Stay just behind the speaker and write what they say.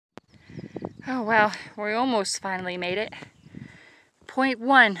Oh wow, we almost finally made it. Point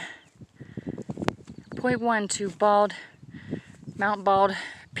one to Mount Bald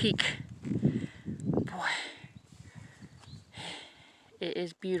Peak. Boy, it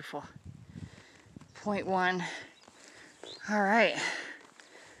is beautiful. Point one. All right,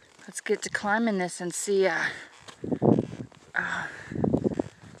 let's get to climbing this and see. I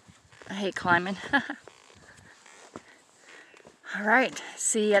hate climbing. All right,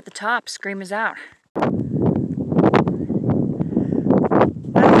 see you at the top. Scream us out.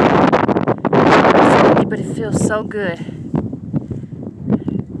 But it feels so good.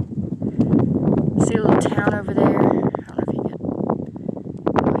 See a little town over there. I don't know if you can.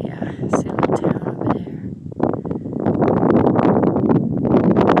 Oh yeah, see a little town over there.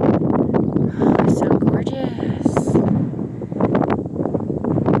 Oh, it's so gorgeous.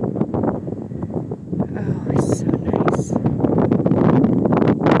 Oh, it's so nice.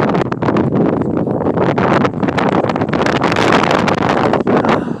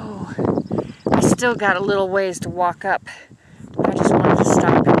 Still got a little ways to walk up. I just wanted to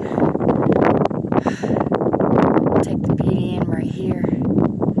stop and take the beauty in right here.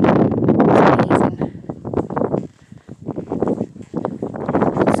 It's amazing.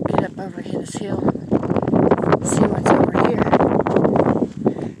 Let's get up over here this hill. See what's over here.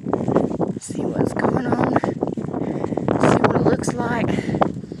 See what's going on. See what it looks like. I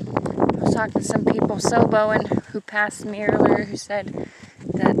was talking to some people, Soboing, who passed me earlier, who said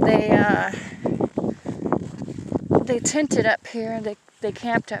that they tented up here. They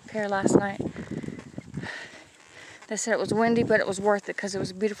camped up here last night. They said it was windy, but it was worth it because it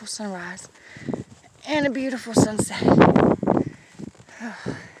was a beautiful sunrise and a beautiful sunset. Oh.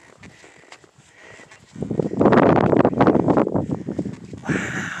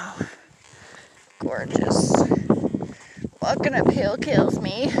 Wow. Gorgeous. Walking uphill kills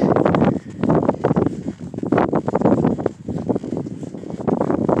me.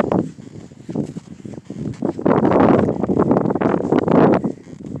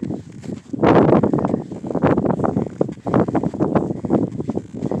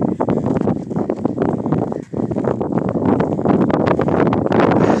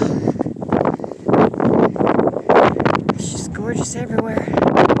 Gorgeous everywhere. I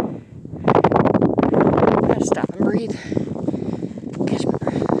gotta stop and breathe. Catch my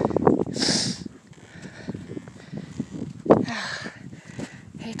breath.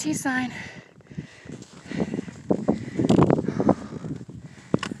 AT sign.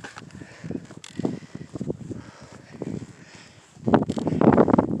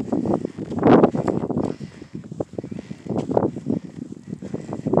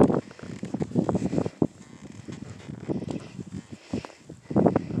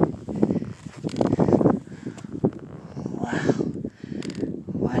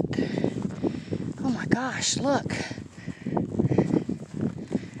 Gosh, look.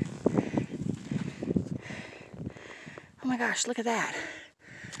 Oh my gosh, look at that.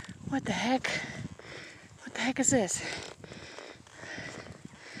 What the heck? What the heck is this?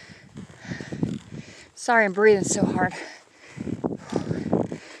 Sorry I'm breathing so hard.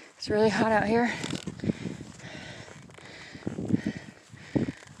 It's really hot out here.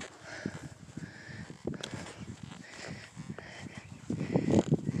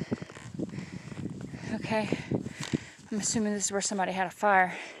 Okay, I'm assuming this is where somebody had a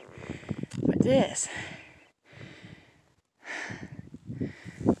fire. But this.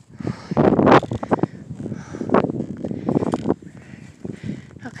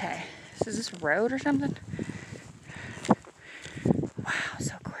 Okay, so is this a road or something? Wow,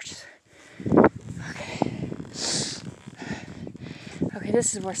 so gorgeous. Okay. Okay,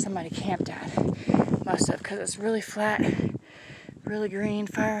 this is where somebody camped at. Must have, because it's really flat, really green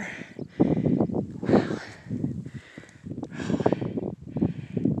fire.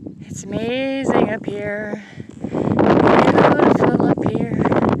 It's amazing up here. Beautiful up here.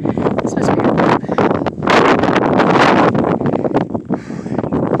 This must be a road.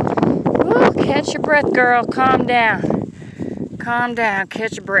 Woo, catch your breath, girl. Calm down. Calm down.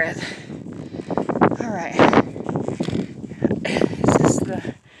 Catch your breath. All right. Is this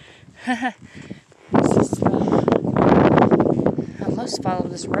the... I must follow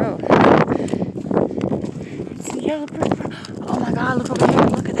this road. It's the yellow brick road. Oh my God, look over here.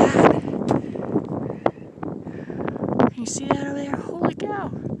 Look at that. Can you see that over there? Holy cow.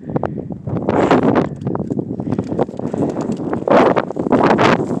 Wow.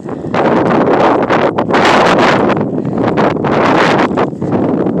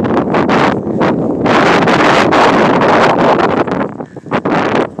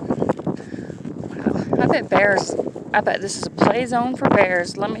 I bet this is a play zone for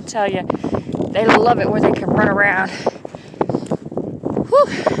bears. Let me tell you, They love it where they can run around. Whew.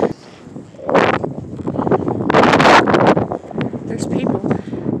 There's people.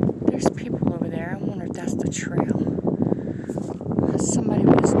 There's people over there. I wonder if that's the trail. That's somebody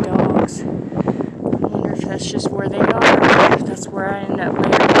with his dogs. I wonder if that's just where they are. If that's where I end up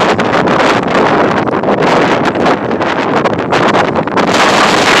later.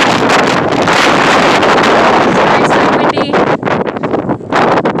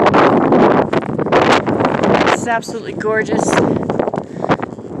 It's absolutely gorgeous.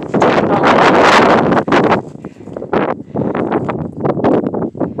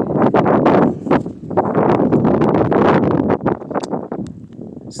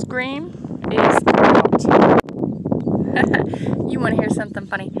 Scream is out. You want to hear something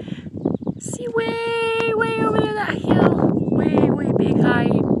funny? See way over there, that hill. Way big, high,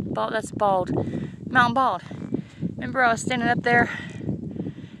 bald. That's Bald. Mountain Bald. Remember I was standing up there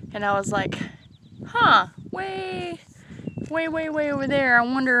and I was like, huh, way over there. I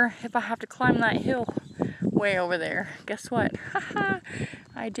wonder if I have to climb that hill way over there. Guess what? Haha,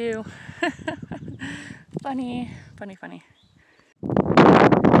 I do. Funny.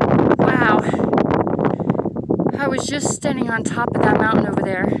 Wow. I was just standing on top of that mountain over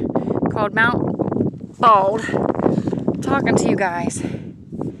there called Mount Bald, talking to you guys.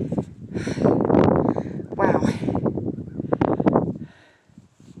 Wow.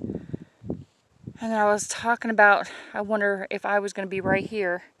 And then I was talking about, I wonder if I was going to be right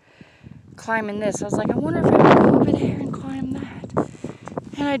here climbing this. I was like, I wonder if I could go over there and climb that.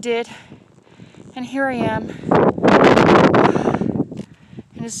 And I did. And here I am.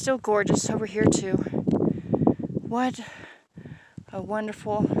 And it's still gorgeous over here too. What a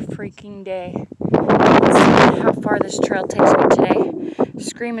wonderful freaking day. Let's see how far this trail takes me today.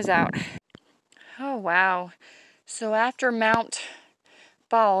 Scream is out. Oh wow. So after Mount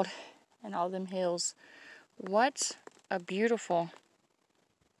Bald and all them hills, what a beautiful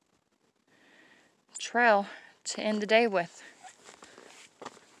trail to end the day with.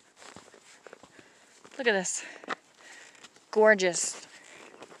 Look at this. Gorgeous.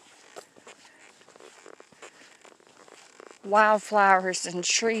 Wildflowers and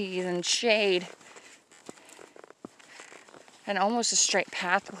trees and shade. And almost a straight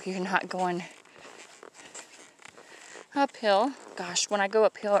path where you're not going uphill. Gosh, when I go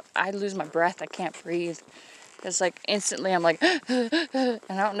uphill, I lose my breath. I can't breathe. It's like instantly I'm like, and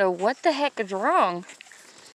I don't know what the heck is wrong.